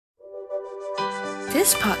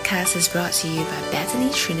This podcast is brought to you by Bethany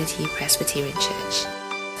Trinity Presbyterian Church.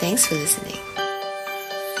 Thanks for listening.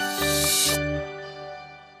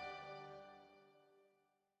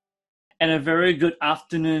 And a very good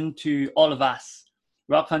afternoon to all of us.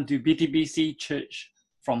 Welcome to BTBC Church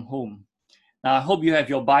from Home. Now, I hope you have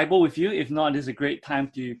your Bible with you. If not, this is a great time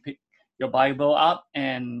to pick your Bible up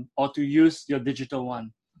or to use your digital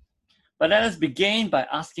one. But let us begin by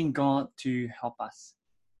asking God to help us.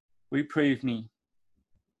 Will you pray with me?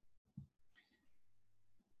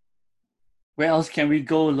 Where else can we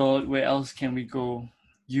go, Lord? Where else can we go?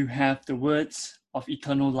 You have the words of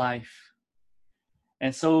eternal life.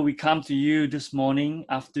 And so we come to you this morning,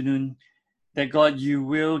 afternoon, that God, you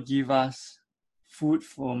will give us food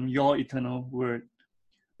from your eternal word.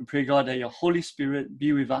 We pray, God, that your Holy Spirit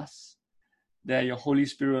be with us, that your Holy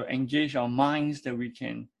Spirit will engage our minds, that we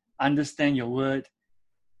can understand your word,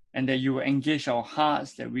 and that you will engage our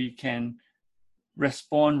hearts, that we can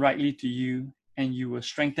respond rightly to you, and you will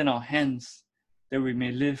strengthen our hands, that we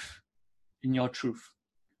may live in your truth.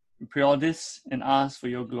 We pray all this and ask for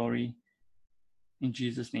your glory. In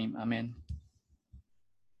Jesus' name, amen.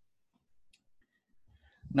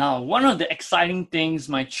 Now, one of the exciting things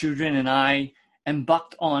my children and I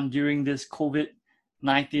embarked on during this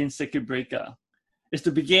COVID-19 circuit breaker is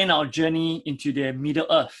to begin our journey into the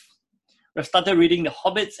Middle-earth. We've started reading The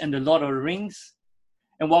Hobbits and The Lord of the Rings.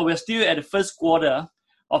 And while we're still at the first quarter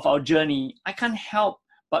of our journey, I can't help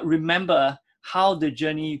but remember how the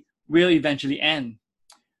journey will eventually end.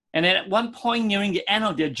 And at one point nearing the end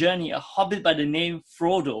of their journey, a hobbit by the name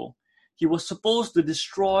Frodo, he was supposed to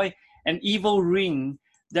destroy an evil ring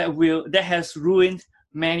that has ruined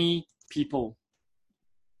many people.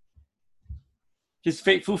 His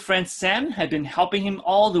faithful friend Sam had been helping him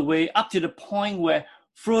all the way up to the point where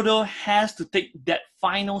Frodo has to take that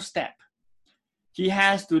final step. He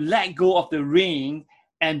has to let go of the ring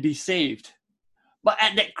and be saved. But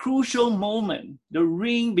at that crucial moment, the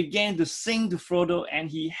ring began to sing to Frodo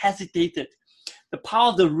and he hesitated. The power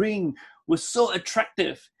of the ring was so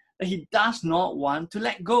attractive that he does not want to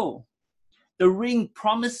let go. The ring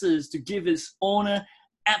promises to give its owner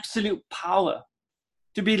absolute power,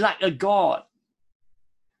 to be like a god.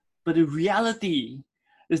 But the reality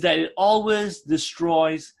is that it always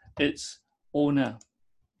destroys its owner.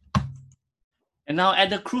 And now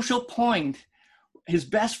at the crucial point, his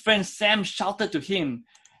best friend Sam shouted to him,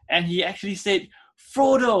 and he actually said,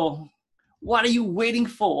 "Frodo, what are you waiting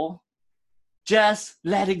for? Just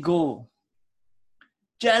let it go.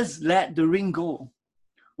 Just let the ring go."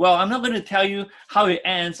 Well, I'm not going to tell you how it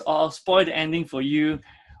ends or spoil the ending for you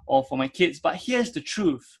or for my kids, but here's the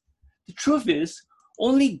truth. The truth is,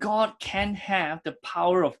 only God can have the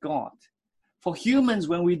power of God. For humans,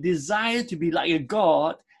 when we desire to be like a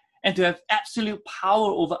God and to have absolute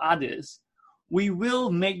power over others, we will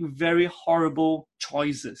make very horrible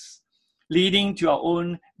choices, leading to our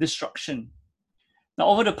own destruction. Now,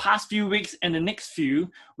 over the past few weeks and the next few,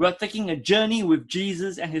 we're taking a journey with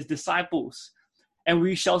Jesus and his disciples, and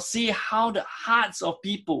we shall see how the hearts of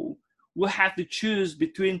people will have to choose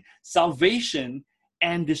between salvation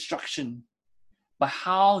and destruction by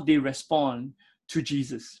how they respond to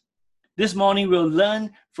Jesus. This morning, we'll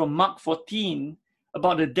learn from Mark 14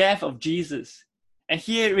 about the death of Jesus. And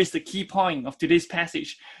here is the key point of today's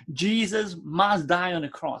passage. Jesus must die on the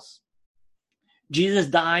cross. Jesus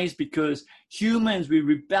dies because humans, we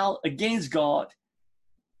rebel against God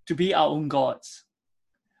to be our own gods.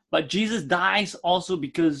 But Jesus dies also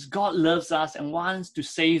because God loves us and wants to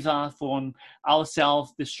save us from our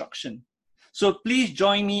self-destruction. So please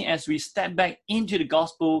join me as we step back into the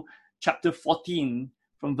Gospel, chapter 14,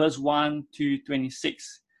 from verse 1 to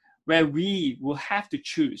 26, where we will have to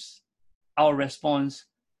choose our response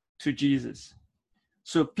to Jesus.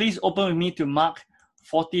 So please open with me to Mark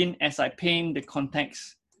 14 as I paint the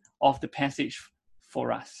context of the passage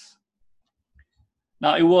for us.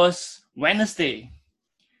 Now it was Wednesday.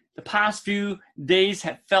 The past few days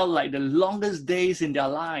had felt like the longest days in their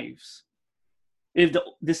lives. If the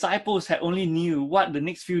disciples had only knew what the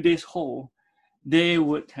next few days hold, they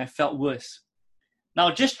would have felt worse. Now,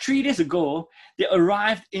 just 3 days ago, they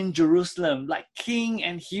arrived in Jerusalem like king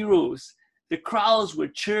and heroes. The crowds were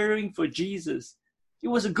cheering for Jesus. It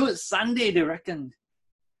was a good Sunday, they reckoned.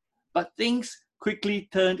 But things quickly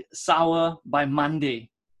turned sour by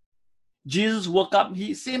Monday. Jesus woke up,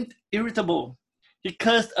 he seemed irritable. He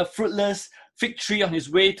cursed a fruitless fig tree on his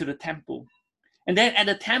way to the temple. And then at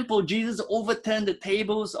the temple, Jesus overturned the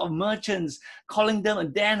tables of merchants, calling them a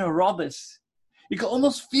den of robbers. You could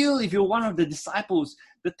almost feel, if you're one of the disciples,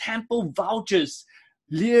 the temple vultures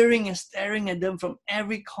leering and staring at them from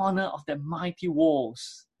every corner of their mighty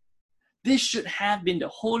walls. This should have been the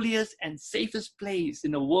holiest and safest place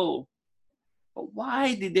in the world. But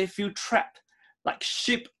why did they feel trapped like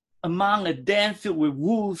sheep among a den filled with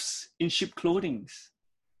wolves in sheep clothing?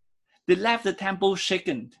 They left the temple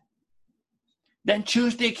shaken. Then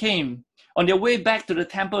Tuesday came. On their way back to the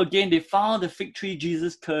temple again, they found the fig tree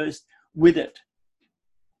Jesus cursed withered.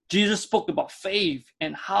 Jesus spoke about faith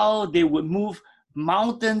and how they would move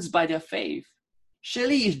mountains by their faith.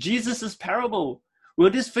 Surely it's Jesus' parable. Will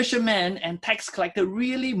this fisherman and tax collector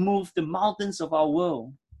really move the mountains of our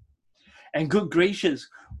world? And good gracious,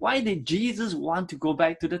 why did Jesus want to go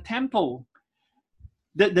back to the temple?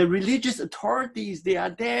 The religious authorities, they are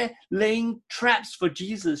there laying traps for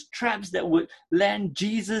Jesus, traps that would land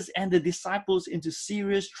Jesus and the disciples into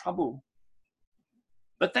serious trouble.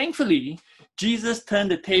 But thankfully, Jesus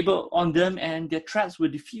turned the table on them and their traps were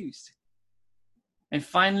diffused. And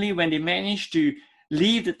finally, when they managed to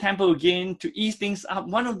leave the temple again to ease things up,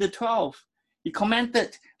 one of the 12, he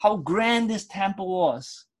commented how grand this temple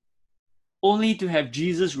was, only to have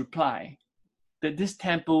Jesus reply that this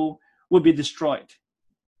temple will be destroyed.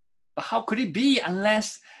 But how could it be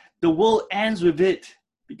unless the world ends with it?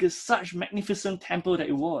 Because such magnificent temple that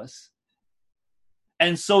it was.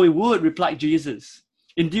 And so it would, replied Jesus.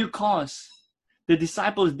 In due course, the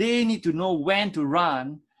disciples, they need to know when to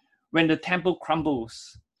run when the temple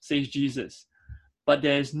crumbles, says Jesus. But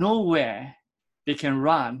there is nowhere they can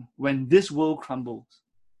run when this world crumbles.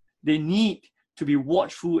 They need to be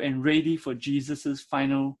watchful and ready for Jesus'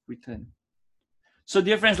 final return. So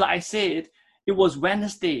dear friends, like I said, it was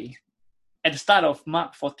Wednesday at the start of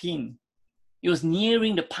Mark 14. It was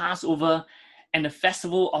nearing the Passover and the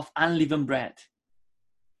festival of unleavened bread.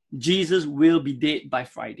 Jesus will be dead by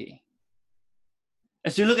Friday.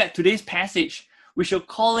 As you look at today's passage, we shall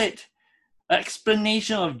call it an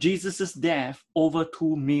explanation of Jesus' death over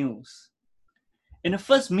 2 meals. In the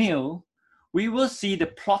first meal, we will see the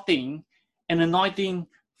plotting and anointing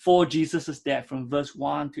for Jesus' death from verse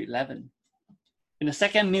 1 to 11. In the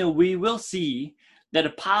second meal, we will see that the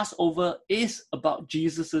Passover is about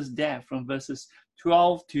Jesus' death from verses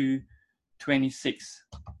 12 to 26.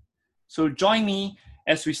 So join me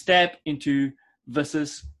as we step into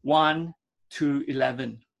verses 1 to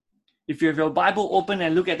 11. If you have your Bible open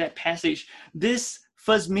and look at that passage, this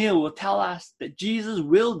first meal will tell us that Jesus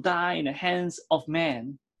will die in the hands of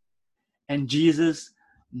man, and Jesus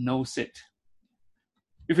knows it.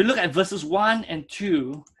 If you look at verses 1 and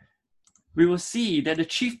 2, we will see that the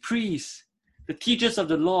chief priests, the teachers of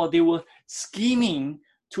the law, they were scheming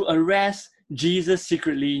to arrest Jesus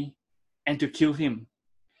secretly and to kill him.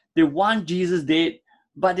 They want Jesus dead,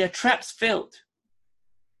 but their traps failed.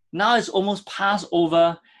 Now it's almost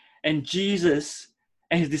Passover, and Jesus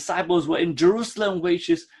and his disciples were in Jerusalem,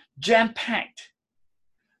 which is jam-packed.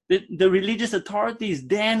 The religious authorities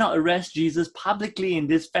dare not arrest Jesus publicly in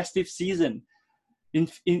this festive season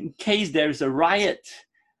in case there is a riot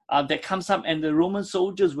that comes up and the Roman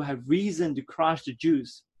soldiers will have reason to crush the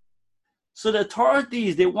Jews. So the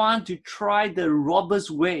authorities, they want to try the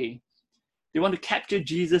robber's way. They want to capture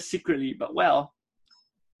Jesus secretly, but well,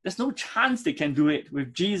 there's no chance they can do it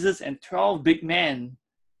with Jesus and 12 big men.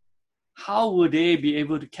 How would they be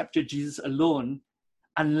able to capture Jesus alone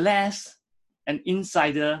unless an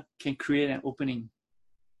insider can create an opening?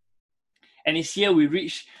 And it's here we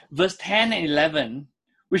reach verse 10 and 11,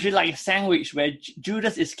 which is like a sandwich where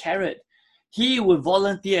Judas Iscariot, he would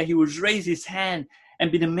volunteer, he would raise his hand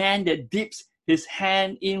and be the man that dips his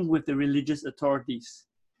hand in with the religious authorities.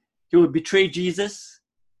 He would betray Jesus,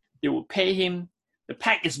 they would pay him, the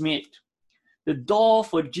pact is made. The door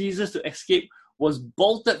for Jesus to escape was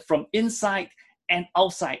bolted from inside and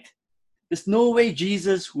outside. There's no way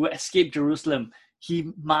Jesus will escape Jerusalem.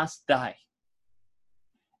 He must die.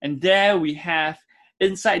 And there we have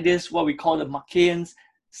inside this what we call the Maccabees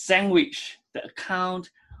sandwich, the account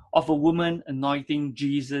of a woman anointing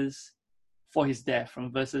Jesus for his death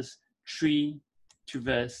from verses 3 to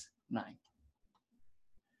verse 9.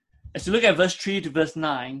 As you look at verse 3 to verse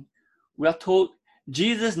 9, we are told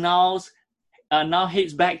Jesus now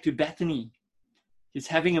heads back to Bethany. He's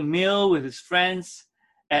having a meal with his friends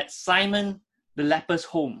at Simon the leper's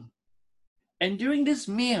home. And during this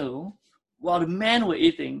meal, while the men were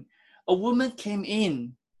eating, a woman came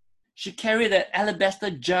in. She carried an alabaster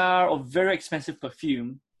jar of very expensive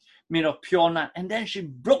perfume made of pure nard, and then she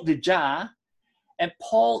broke the jar and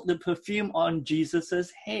poured the perfume on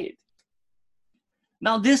Jesus' head.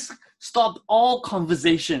 Now this stopped all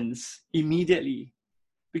conversations immediately,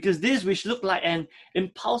 because this, which looked like an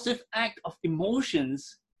impulsive act of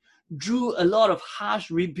emotions, drew a lot of harsh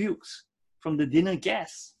rebukes from the dinner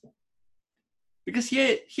guests. Because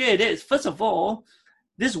here it is. First of all,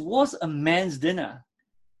 This was a man's dinner,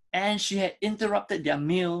 and she had interrupted their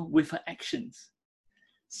meal with her actions.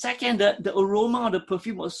 Second, the aroma of the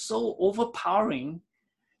perfume was so overpowering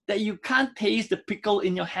that you can't taste the pickle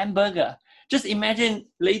in your hamburger. Just imagine,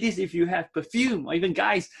 ladies, if you have perfume, or even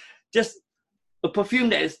guys, just a perfume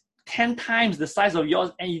that is 10 times the size of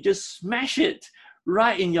yours, and you just smash it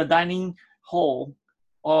right in your dining hall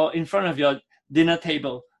or in front of your dinner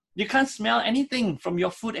table. You can't smell anything from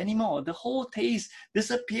your food anymore. The whole taste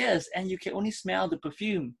disappears, and you can only smell the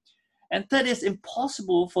perfume. And third, it's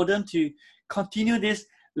impossible for them to continue this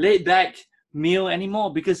laid-back meal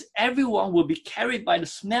anymore, because everyone will be carried by the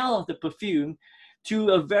smell of the perfume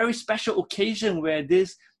to a very special occasion where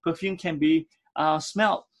this perfume can be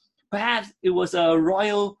smelled. Perhaps it was a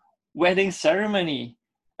royal wedding ceremony,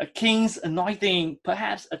 a king's anointing,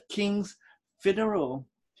 perhaps a king's funeral.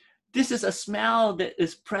 This is a smell that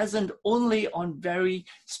is present only on very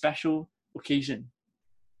special occasion.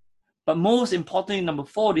 But most importantly, number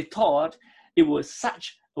 4, they thought it was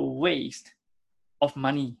such a waste of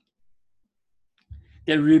money.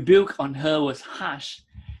 Their rebuke on her was harsh.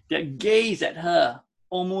 Their gaze at her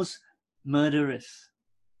almost murderous.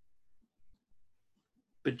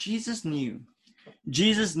 But Jesus knew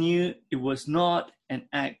it was not an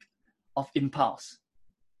act of impulse.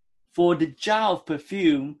 For the jar of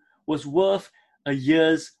perfume was worth a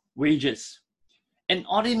year's wages. An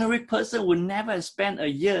ordinary person would never have spent a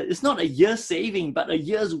year, it's not a year's saving, but a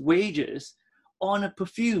year's wages on a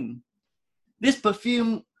perfume. This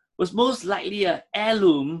perfume was most likely an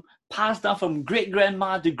heirloom passed down from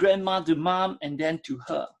great-grandma to mom, and then to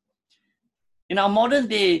her. In our modern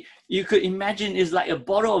day, you could imagine it's like a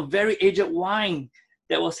bottle of very aged wine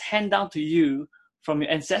that was handed down to you from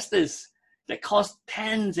your ancestors that cost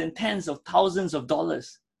tens and tens of thousands of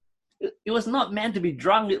dollars. It was not meant to be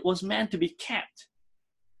drunk, it was meant to be kept.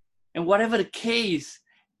 And whatever the case,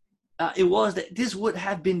 it was that this would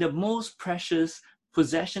have been the most precious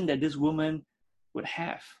possession that this woman would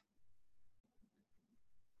have.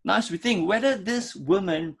 Now, as we think whether this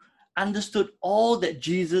woman understood all that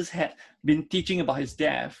Jesus had been teaching about his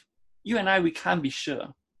death, you and I, we can't be sure.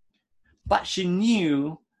 But she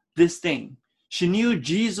knew this thing. She knew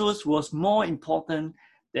Jesus was more important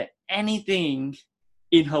than anything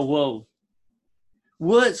in her world.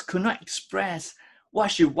 Words could not express what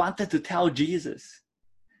she wanted to tell Jesus.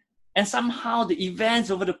 And somehow the events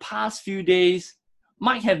over the past few days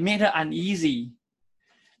might have made her uneasy.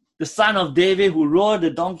 The son of David who rode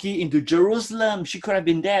the donkey into Jerusalem, she could have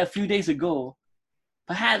been there a few days ago.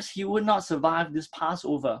 Perhaps he would not survive this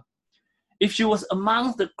Passover. If she was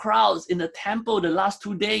amongst the crowds in the temple the last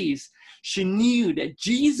 2 days, she knew that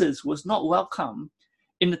Jesus was not welcome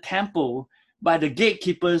in the temple by the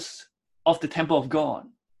gatekeepers of the temple of God.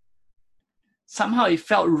 Somehow it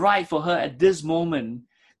felt right for her at this moment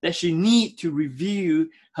that she need to reveal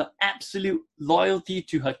her absolute loyalty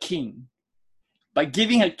to her king. By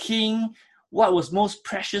giving her king what was most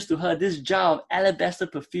precious to her, this jar of alabaster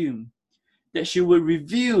perfume, that she would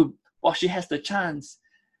reveal while she has the chance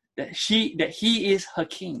that he is her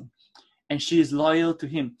king and she is loyal to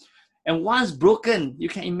him. And once broken, you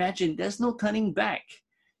can imagine there's no turning back.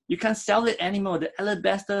 You can't sell it anymore. The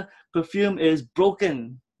alabaster perfume is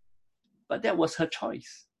broken. But that was her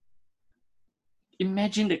choice.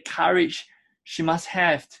 Imagine the courage she must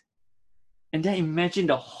have. And then imagine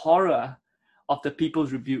the horror of the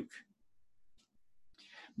people's rebuke.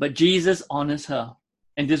 But Jesus honors her.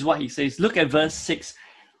 And this is what he says. Look at verse 6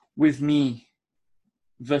 with me.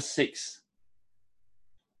 Verse 6.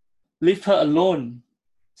 Leave her alone,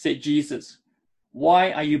 said Jesus.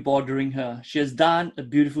 Why are you bothering her? She has done a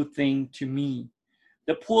beautiful thing to me.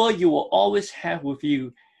 The poor you will always have with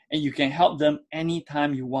you, and you can help them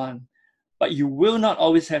anytime you want. But you will not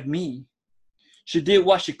always have me. She did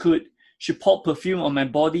what she could. She poured perfume on my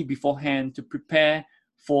body beforehand to prepare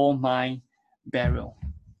for my burial.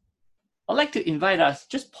 I'd like to invite us,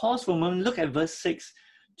 just pause for a moment, look at verse 6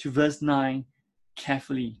 to verse 9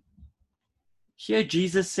 carefully. Here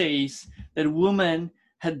Jesus says that a woman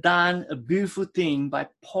had done a beautiful thing by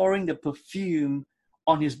pouring the perfume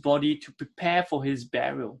on his body to prepare for his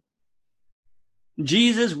burial.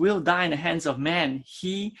 Jesus will die in the hands of man.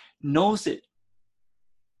 He knows it.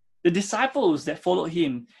 The disciples that followed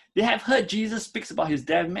him, they have heard Jesus speak about his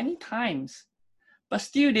death many times, but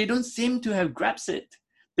still they don't seem to have grasped it.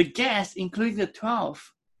 The guests, including the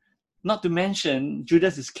 12, not to mention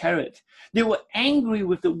Judas Iscariot, they were angry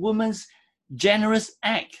with the woman's generous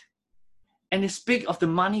act, and they speak of the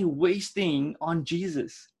money wasting on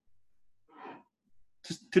Jesus.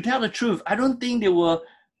 To tell the truth, I don't think they were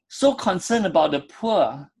so concerned about the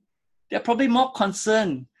poor. They're probably more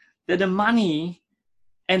concerned that the money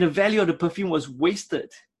and the value of the perfume was wasted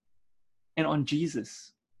and on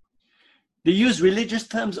Jesus. They used religious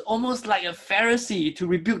terms almost like a Pharisee to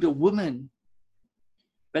rebuke the woman.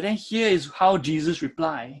 But then here is how Jesus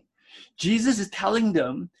replied. Jesus is telling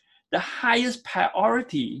them the highest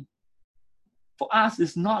priority for us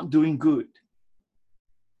is not doing good,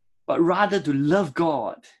 but rather to love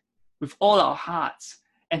God with all our hearts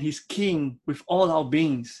and His King with all our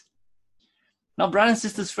beings. Now, brothers and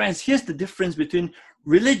sisters, friends, here's the difference between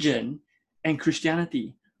religion and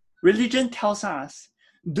Christianity. Religion tells us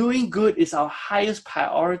doing good is our highest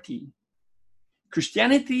priority.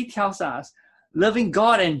 Christianity tells us loving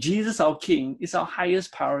God and Jesus, our King, is our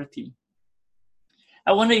highest priority.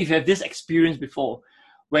 I wonder if you have this experience before.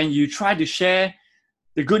 When you try to share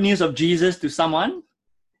the good news of Jesus to someone,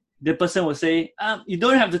 the person will say, you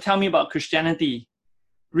don't have to tell me about Christianity.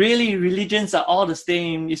 Really, religions are all the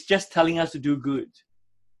same. It's just telling us to do good.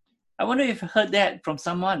 I wonder if you heard that from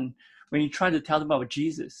someone when you try to tell them about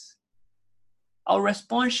Jesus. Our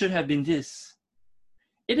response should have been this.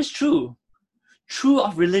 It is true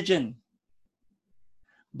of religion,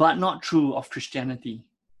 but not true of Christianity.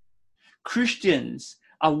 Christians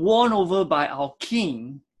are won over by our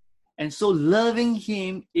King, and so loving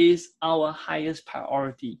Him is our highest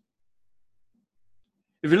priority.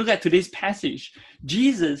 If you look at today's passage,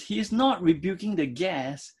 Jesus, He is not rebuking the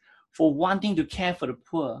guests for wanting to care for the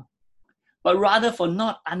poor, but rather for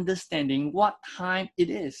not understanding what time it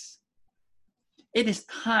is. It is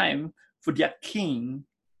time for their King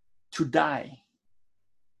to die.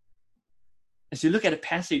 As you look at the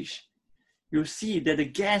passage, you'll see that the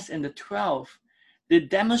guests and the 12, they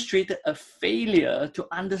demonstrated a failure to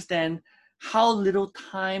understand how little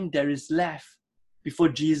time there is left before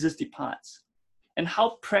Jesus departs, and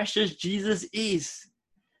how precious Jesus is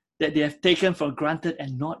that they have taken for granted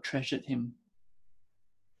and not treasured Him.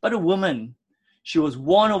 But a woman, she was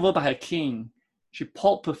won over by her King. She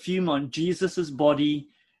poured perfume on Jesus' body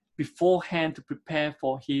beforehand to prepare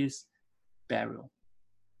for His burial.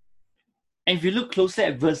 And if you look closely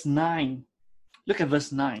at verse 9, look at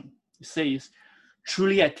verse 9. It says,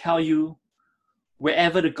 "Truly I tell you,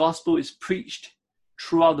 wherever the gospel is preached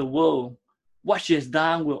throughout the world, what she has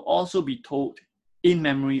done will also be told in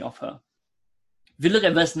memory of her." If you look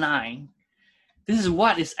at verse 9, this is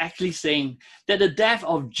what it's actually saying, that the death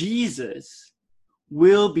of Jesus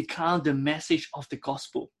will become the message of the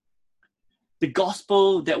gospel. The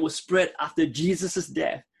gospel that was spread after Jesus'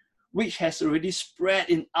 death, which has already spread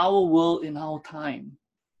in our world in our time.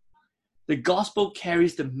 The gospel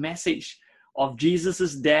carries the message of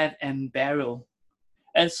Jesus' death and burial.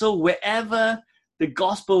 And so wherever the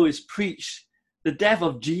gospel is preached, the death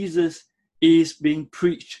of Jesus is being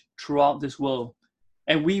preached throughout this world.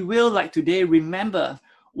 And we will, like today, remember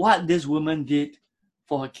what this woman did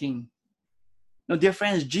for her King. Now, dear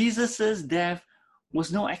friends, Jesus' death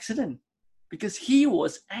was no accident because He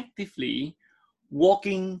was actively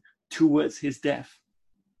walking towards His death.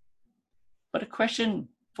 But the question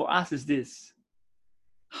for us is this: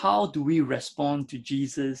 how do we respond to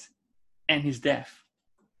Jesus and His death?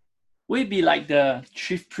 Will it be like the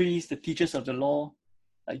chief priests, the teachers of the law,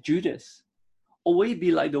 like Judas? Or will it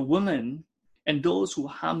be like the woman and those who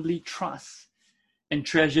humbly trust and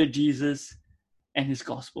treasure Jesus and His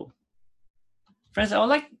gospel? Friends, I would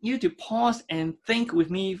like you to pause and think with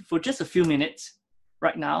me for just a few minutes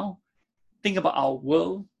right now. Think about our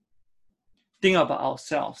world, think about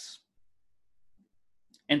ourselves,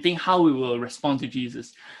 and think how we will respond to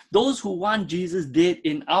Jesus. Those who want Jesus dead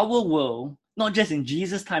in our world, not just in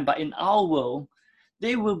Jesus' time, but in our world,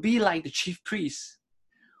 they will be like the chief priests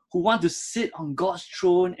who want to sit on God's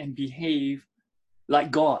throne and behave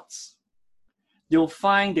like gods. They'll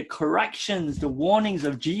find the corrections, the warnings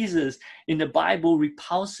of Jesus in the Bible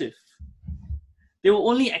repulsive. They will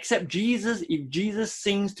only accept Jesus if Jesus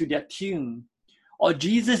sings to their tune, or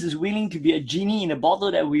Jesus is willing to be a genie in a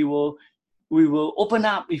bottle that we will open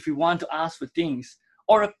up if we want to ask for things,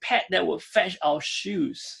 or a pet that will fetch our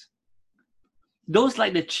shoes. Those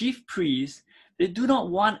like the chief priests, they do not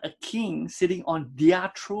want a king sitting on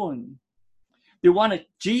their throne. They want a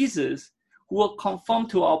Jesus who will conform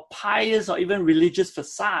to our pious or even religious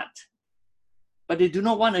facade. But they do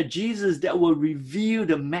not want a Jesus that will reveal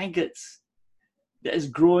the maggots that is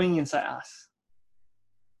growing inside us.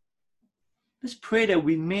 Let's pray that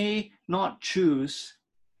we may not choose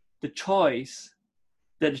the choice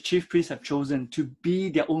that the chief priests have chosen to be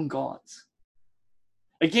their own gods.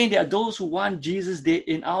 Again, there are those who want Jesus dead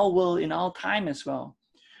in our world, in our time as well,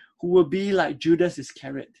 who will be like Judas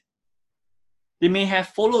Iscariot. They may have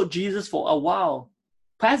followed Jesus for a while,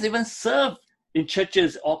 perhaps even served in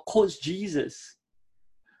churches or quotes Jesus.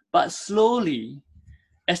 But slowly,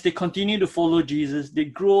 as they continue to follow Jesus, they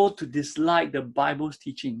grow to dislike the Bible's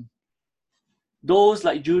teaching. Those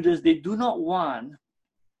like Judas, they do not want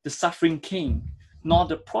the suffering king, nor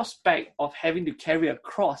the prospect of having to carry a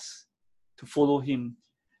cross to follow him.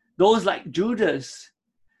 Those like Judas,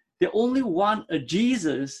 they only want a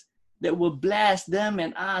Jesus that will bless them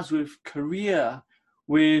and us with career,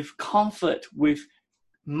 with comfort, with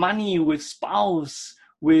money, with spouse,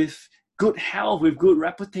 with good health, with good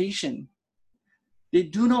reputation. They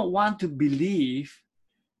do not want to believe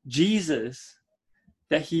Jesus,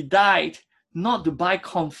 that he died not to buy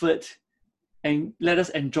comfort and let us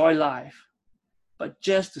enjoy life, but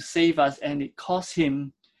just to save us, and it cost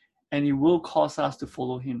him, and it will cause us to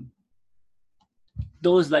follow him.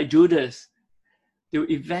 Those like Judas, they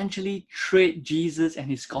will eventually trade Jesus and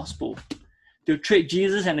his gospel. They'll trade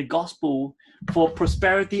Jesus and the gospel for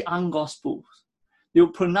prosperity ungospels. They will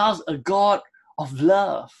pronounce a God of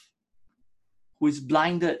love who is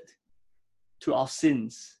blinded to our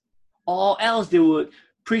sins. Or else they would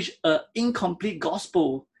preach an incomplete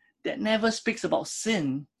gospel that never speaks about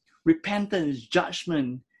sin, repentance,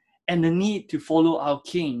 judgment, and the need to follow our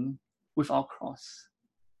King with our cross.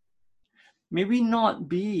 May we not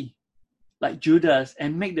be like Judas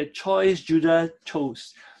and make the choice Judas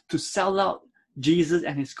chose to sell out Jesus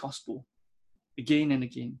and his gospel again and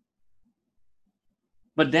again.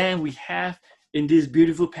 But then we have in this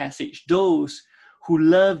beautiful passage those who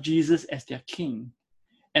love Jesus as their King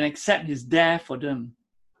and accept his death for them.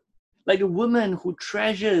 Like the woman who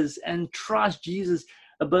treasures and trusts Jesus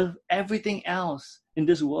above everything else in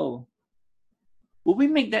this world. Will we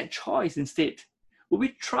make that choice instead? Will we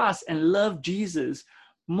trust and love Jesus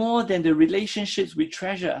more than the relationships we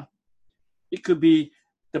treasure? It could be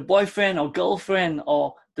the boyfriend or girlfriend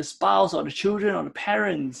or the spouse or the children or the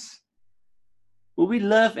parents. Will we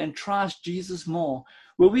love and trust Jesus more?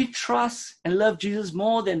 Will we trust and love Jesus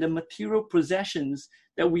more than the material possessions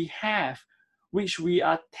that we have, which we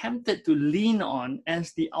are tempted to lean on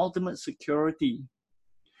as the ultimate security?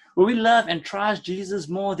 Will we love and trust Jesus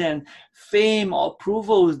more than fame or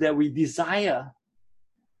approvals that we desire?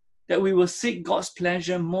 That we will seek God's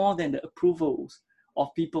pleasure more than the approvals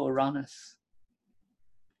of people around us?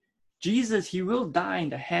 Jesus, he will die in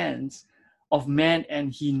the hands of man,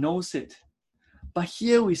 and he knows it. But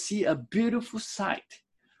here we see a beautiful sight.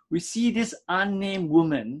 We see this unnamed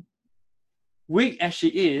woman, weak as she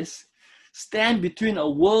is, stand between a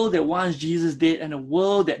world that wants Jesus dead and a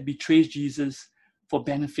world that betrays Jesus for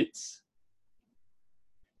benefits.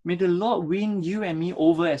 May the Lord win you and me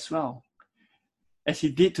over as well, as he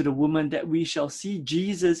did to the woman, that we shall see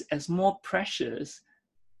Jesus as more precious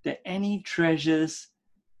than any treasures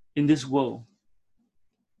in this world.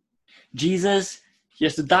 Jesus, he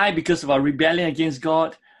has to die because of our rebellion against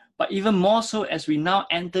God, but even more so as we now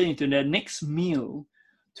enter into the next meal,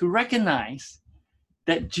 to recognize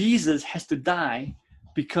that Jesus has to die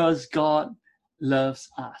because God loves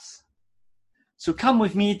us. So come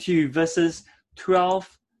with me to verses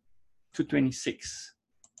 12 to 26.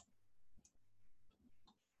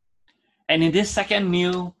 And in this second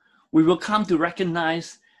meal, we will come to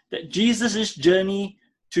recognize that Jesus' journey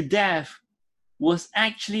to death was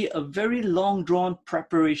actually a very long-drawn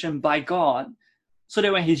preparation by God, so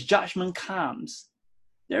that when his judgment comes,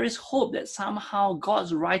 there is hope that somehow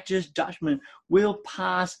God's righteous judgment will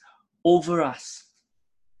pass over us,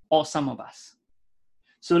 or some of us.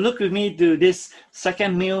 So look with me to this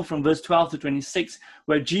second meal from verse 12 to 26,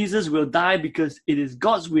 where Jesus will die because it is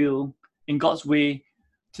God's will and God's way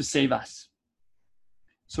to save us.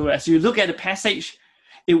 So as you look at the passage,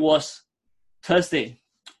 it was Thursday,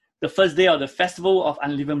 the first day of the festival of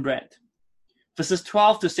unleavened bread. Verses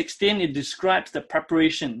 12 to 16, it describes the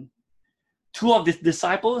preparation. Two of the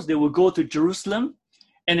disciples, they will go to Jerusalem,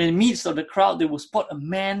 and in the midst of the crowd, they will spot a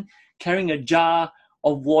man carrying a jar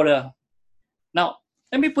of water. Now,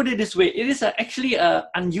 let me put it this way. It is actually an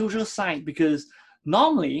unusual sight, because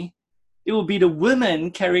normally it will be the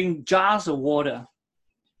women carrying jars of water.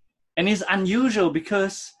 And it's unusual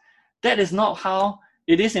because that is not how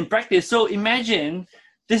it is in practice. So imagine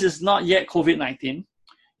this is not yet COVID-19.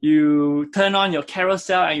 You turn on your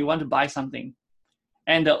carousel and you want to buy something.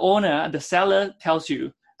 And the owner, the seller, tells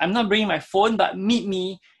you, I'm not bringing my phone, but meet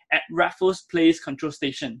me at Raffles Place control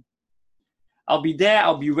station. I'll be there.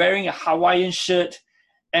 I'll be wearing a Hawaiian shirt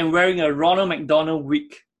and wearing a Ronald McDonald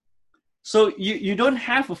wig. So you don't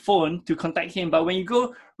have a phone to contact him, but when you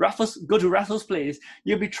go to Raffles Place,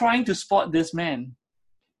 you'll be trying to spot this man.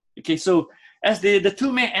 Okay, so as the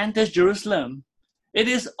two men enters Jerusalem, it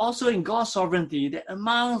is also in God's sovereignty that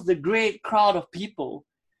amongst the great crowd of people,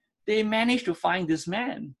 they managed to find this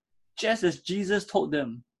man, just as Jesus told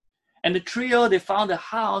them. And the trio, they found a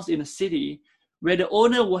house in a city where the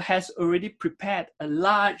owner has already prepared a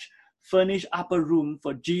large furnished upper room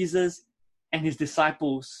for Jesus and his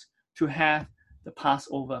disciples to have the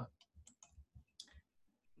Passover.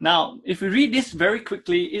 Now, if we read this very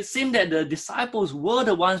quickly, it seemed that the disciples were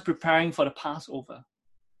the ones preparing for the Passover.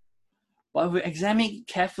 But if we examine it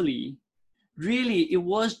carefully, really it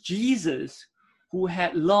was Jesus who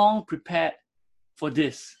had long prepared for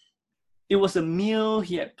this. It was a meal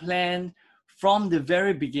he had planned from the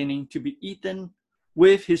very beginning to be eaten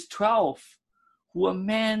with his 12, who were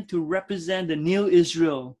meant to represent the new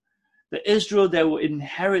Israel, the Israel that will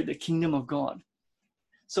inherit the kingdom of God.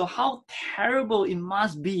 So how terrible it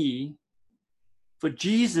must be for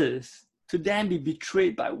Jesus to then be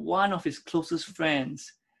betrayed by one of his closest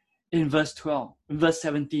friends in verse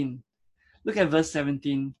 17. Look at verse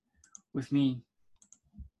 17 with me.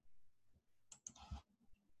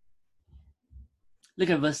 Look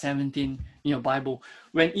at verse 17 in your Bible.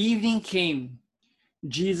 When evening came,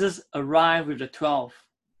 Jesus arrived with the 12.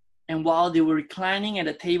 And while they were reclining at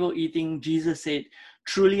the table eating, Jesus said,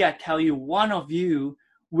 "Truly I tell you, one of you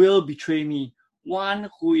will betray me, one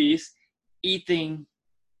who is eating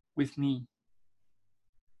with me."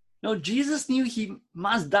 No, Jesus knew he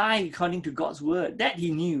must die according to God's word. That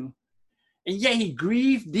he knew. And yet he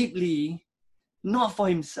grieved deeply, not for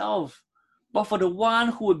himself, but for the one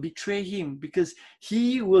who would betray him, because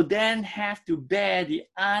he will then have to bear the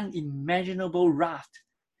unimaginable wrath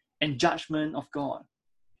and judgment of God.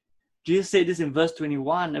 Jesus said this in verse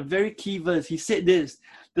 21, a very key verse. He said this,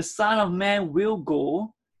 "The Son of Man will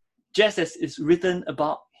go, just as is written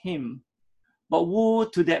about him. But woe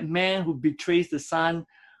to that man who betrays the Son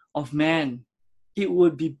of Man. It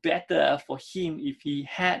would be better for him if he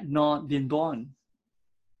had not been born."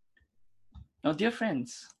 Now, dear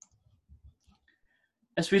friends,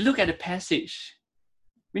 as we look at the passage,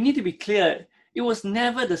 we need to be clear, it was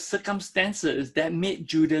never the circumstances that made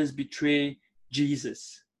Judas betray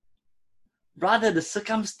Jesus. Rather, the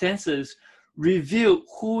circumstances revealed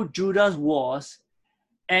who Judas was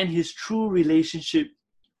and his true relationship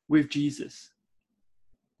with Jesus.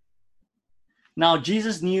 Now,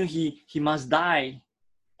 Jesus knew he must die,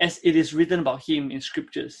 as it is written about him in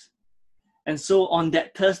scriptures. And so on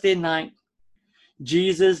that Thursday night,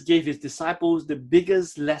 Jesus gave his disciples the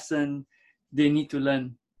biggest lesson they need to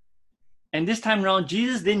learn. And this time around,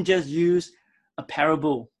 Jesus didn't just use a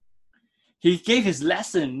parable. He gave his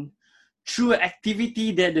lesson through an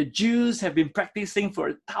activity that the Jews have been practicing for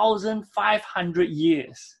 1,500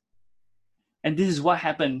 years. And this is what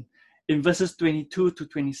happened in verses 22 to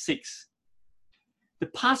 26. The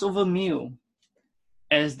Passover meal,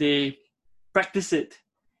 as they practice it,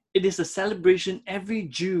 it is a celebration every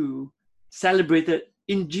Jew celebrated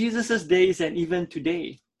in Jesus' days and even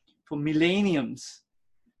today for millenniums.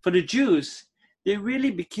 For the Jews, they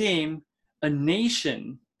really became a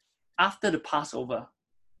nation after the Passover.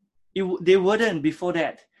 They weren't before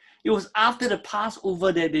that. It was after the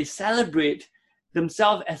Passover that they celebrate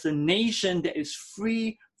themselves as a nation that is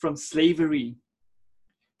free from slavery.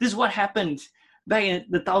 This is what happened back in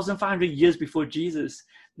the 1,500 years before Jesus,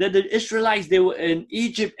 that the Israelites, they were in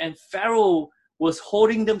Egypt and Pharaoh was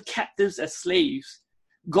holding them captives as slaves.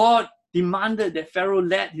 God demanded that Pharaoh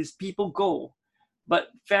let his people go. But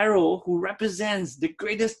Pharaoh, who represents the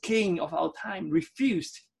greatest king of our time,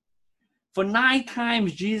 refused. For 9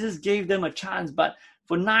 times, Jesus gave them a chance, but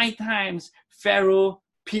for 9 times, Pharaoh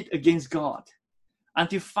pit against God.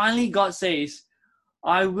 Until finally God says,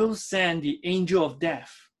 "I will send the angel of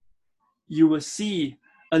death. You will see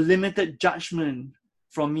a limited judgment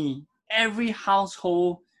from me. Every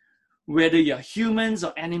household, whether you're humans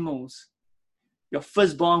or animals, your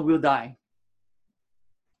firstborn will die."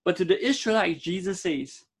 But to the Israelites, Jesus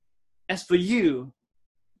says, "As for you,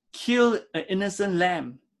 kill an innocent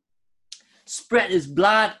lamb, spread its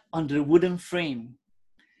blood on the wooden frame,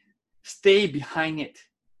 stay behind it."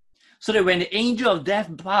 So that when the angel of death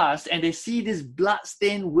passed and they see this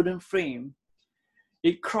blood-stained wooden frame,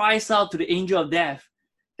 it cries out to the angel of death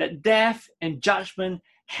that death and judgment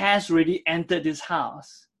has already entered this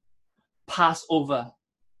house. Pass over.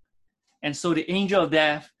 And so the angel of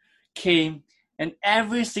death came, and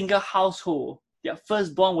every single household, their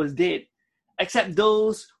firstborn was dead, except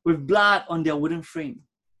those with blood on their wooden frame.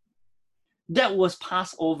 That was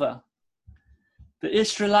Passover. The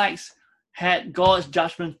Israelites had God's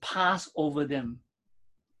judgment pass over them.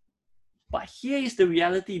 But here is the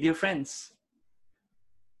reality, dear friends.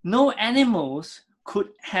 No animals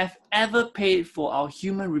could have ever paid for our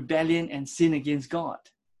human rebellion and sin against God.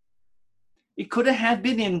 It couldn't have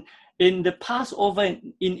been in the Passover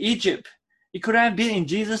in Egypt It could have been in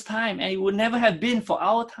Jesus' time, and it would never have been for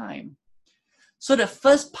our time. So the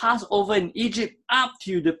first Passover in Egypt up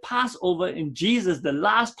to the Passover in Jesus, the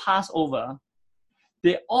last Passover,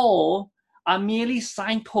 they all are merely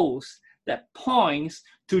signposts that points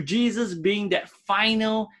to Jesus being that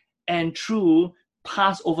final and true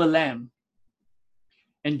Passover lamb.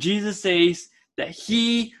 And Jesus says that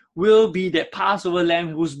he will be that Passover lamb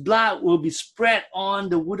whose blood will be spread on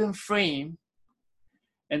the wooden frame,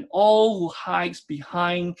 and all who hides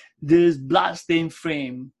behind this blood-stained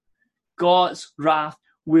frame, God's wrath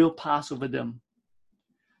will pass over them.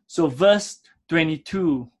 So verse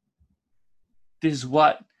 22, this is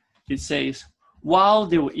what it says. While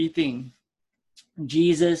they were eating,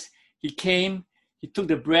 Jesus, he came, he took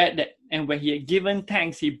the bread, and when he had given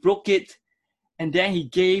thanks, he broke it, and then he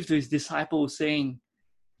gave to his disciples, saying,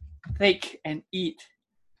 "Take and eat.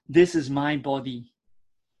 This is my body."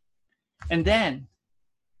 And then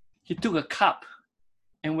he took a cup,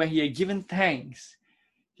 and when he had given thanks,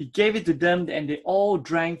 he gave it to them, and they all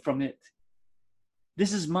drank from it.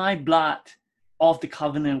 "This is my blood of the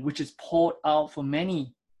covenant, which is poured out for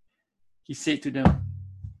many," he said to them.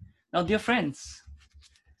 Now, dear friends,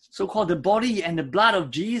 so-called the body and the blood of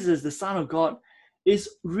Jesus, the Son of God,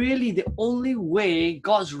 is really the only way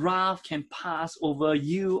God's wrath can pass over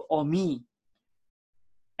you or me.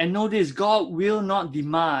 And notice, God will not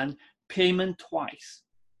demand payment twice.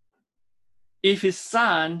 If his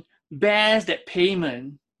Son bears that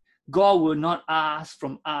payment, God will not ask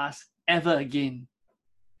from us ever again.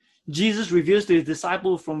 Jesus reveals to his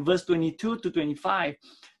disciples from verse 22 to 25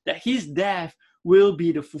 that his death will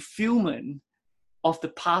be the fulfillment of the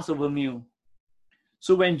Passover meal.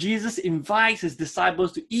 So when Jesus invites his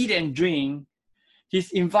disciples to eat and drink,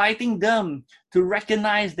 he's inviting them to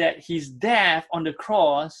recognize that his death on the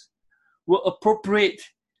cross will appropriate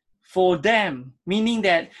for them, meaning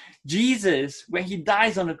that Jesus, when he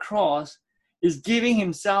dies on the cross, is giving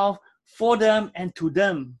himself for them and to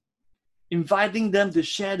them, inviting them to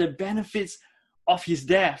share the benefits of his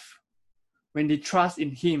death when they trust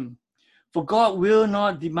in him. For God will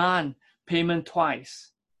not demand payment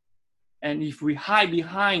twice. And if we hide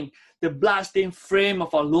behind the bloodstained frame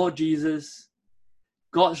of our Lord Jesus,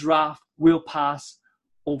 God's wrath will pass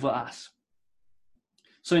over us.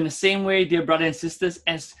 So in the same way, dear brothers and sisters,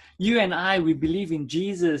 as you and I, we believe in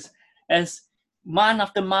Jesus, as month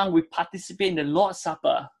after month we participate in the Lord's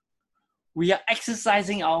Supper, we are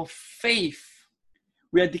exercising our faith.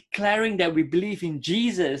 We are declaring that we believe in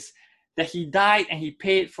Jesus, that he died and he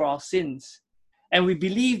paid for our sins. And we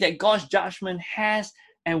believe that God's judgment has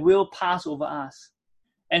and will pass over us.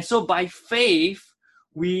 And so by faith,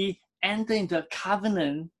 we enter into a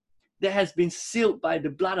covenant that has been sealed by the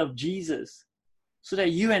blood of Jesus, so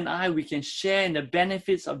that you and I, we can share in the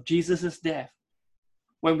benefits of Jesus' death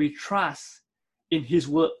when we trust in his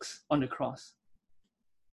works on the cross.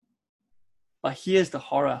 But here's the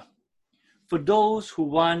horror. For those who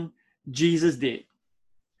want Jesus dead,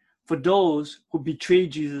 for those who betray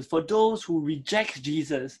Jesus, for those who reject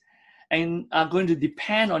Jesus and are going to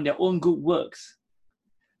depend on their own good works,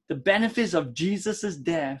 the benefits of Jesus'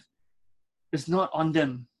 death is not on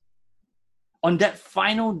them. On that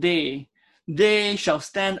final day, they shall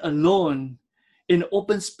stand alone in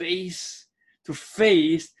open space to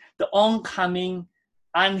face the oncoming,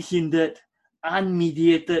 unhindered,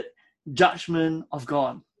 unmediated judgment of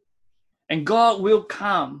God. And God will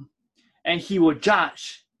come and he will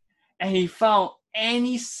judge. And he found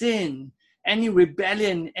any sin, any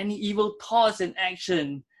rebellion, any evil thoughts and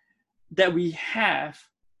action that we have,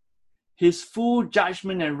 his full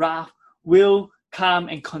judgment and wrath will come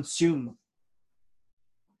and consume.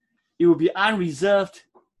 It will be unreserved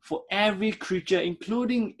for every creature,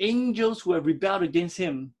 including angels who have rebelled against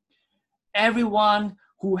him. Everyone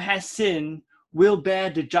who has sinned will bear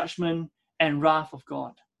the judgment and wrath of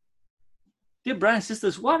God. Dear brothers and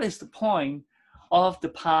sisters, what is the point of the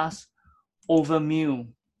Passover meal?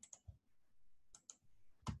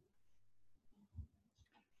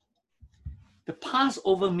 The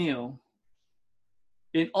Passover meal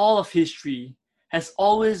in all of history has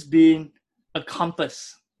always been a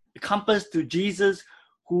compass to Jesus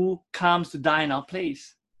who comes to die in our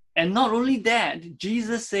place. And not only that,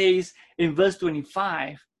 Jesus says in verse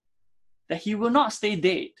 25 that he will not stay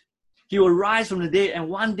dead. He will rise from the dead, and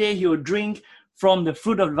one day he will drink from the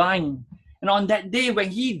fruit of the vine. And on that day, when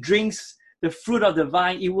he drinks the fruit of the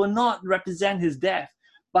vine, it will not represent his death,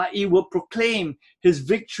 but it will proclaim his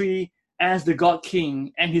victory as the God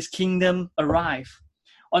King and his kingdom arrive.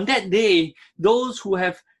 On that day, those who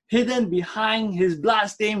have hidden behind his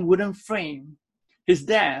blood-stained wooden frame, his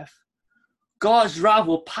death, God's wrath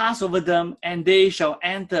will pass over them, and they shall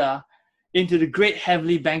enter into the great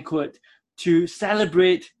heavenly banquet to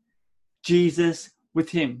celebrate Jesus with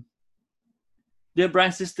him. Dear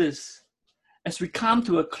brothers and sisters, as we come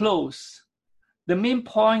to a close, the main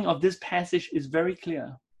point of this passage is very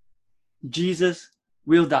clear. Jesus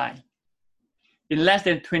will die. In less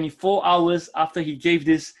than 24 hours after he gave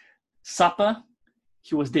this supper,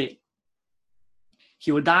 he was dead.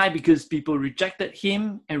 He will die because people rejected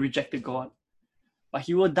him and rejected God. But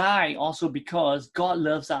he will die also because God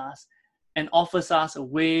loves us and offers us a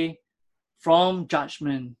way from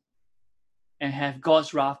judgment and have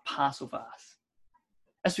God's wrath pass over us.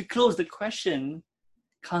 As we close, the question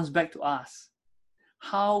comes back to us.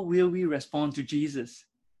 How will we respond to Jesus?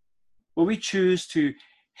 Will we choose to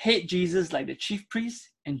hate Jesus like the chief priests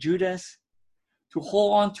and Judas, to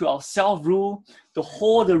hold on to our self-rule, to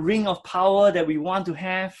hold the ring of power that we want to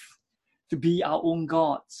have, to be our own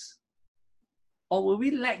gods? Or will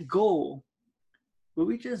we let go? Will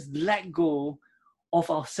we just let go of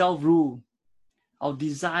our self-rule, our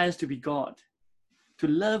desires to be God, to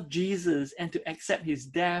love Jesus and to accept his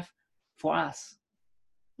death for us?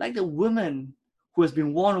 Like the woman who has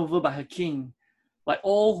been won over by her king, like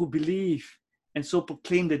all who believe and so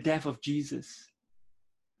proclaim the death of Jesus.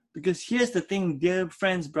 Because here's the thing, dear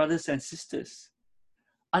friends, brothers and sisters.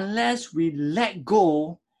 Unless we let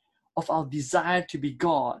go of our desire to be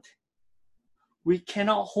God, we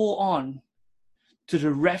cannot hold on to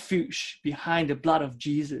the refuge behind the blood of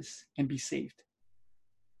Jesus and be saved.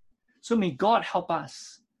 So may God help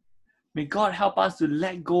us. May God help us to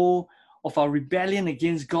let go of our rebellion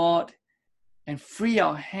against God and free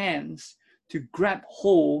our hands to grab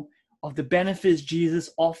hold of the benefits Jesus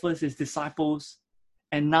offers his disciples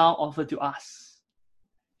and now offer to us.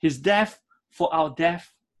 His death for our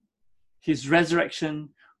death, his resurrection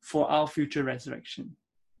for our future resurrection.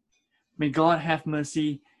 May God have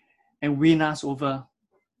mercy and win us over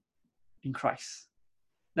in Christ.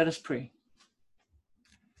 Let us pray.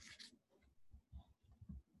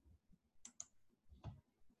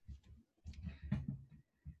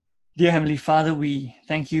 Dear Heavenly Father, we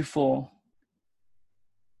thank you for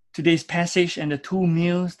today's passage and the two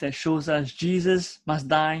meals that shows us Jesus must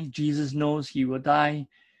die. Jesus knows he will die.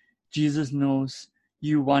 Jesus knows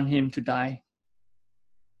you want him to die.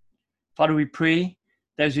 Father, we pray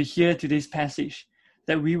that as we hear today's passage,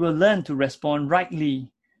 that we will learn to respond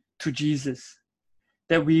rightly to Jesus.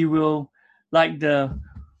 That we will, like the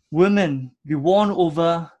women, be won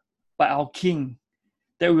over by our King.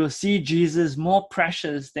 That we will see Jesus more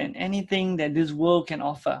precious than anything that this world can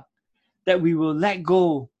offer. That we will let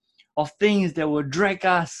go of things that will drag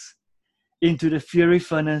us into the fiery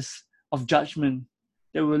furnace of judgment.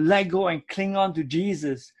 That will let go and cling on to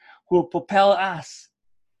Jesus, who will propel us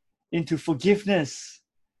into forgiveness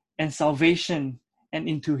and salvation and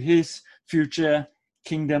into his future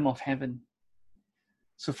kingdom of heaven.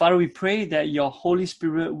 So Father, we pray that your Holy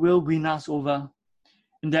Spirit will win us over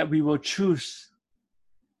and that we will choose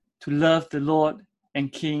to love the Lord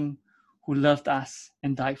and King who loved us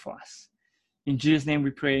and died for us. In Jesus' name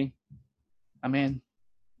we pray. Amen.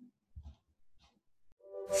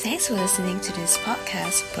 Thanks for listening to this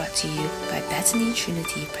podcast brought to you by Bethany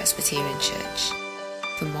Trinity Presbyterian Church.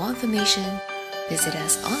 For more information, visit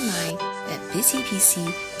us online at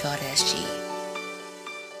busypc.sg.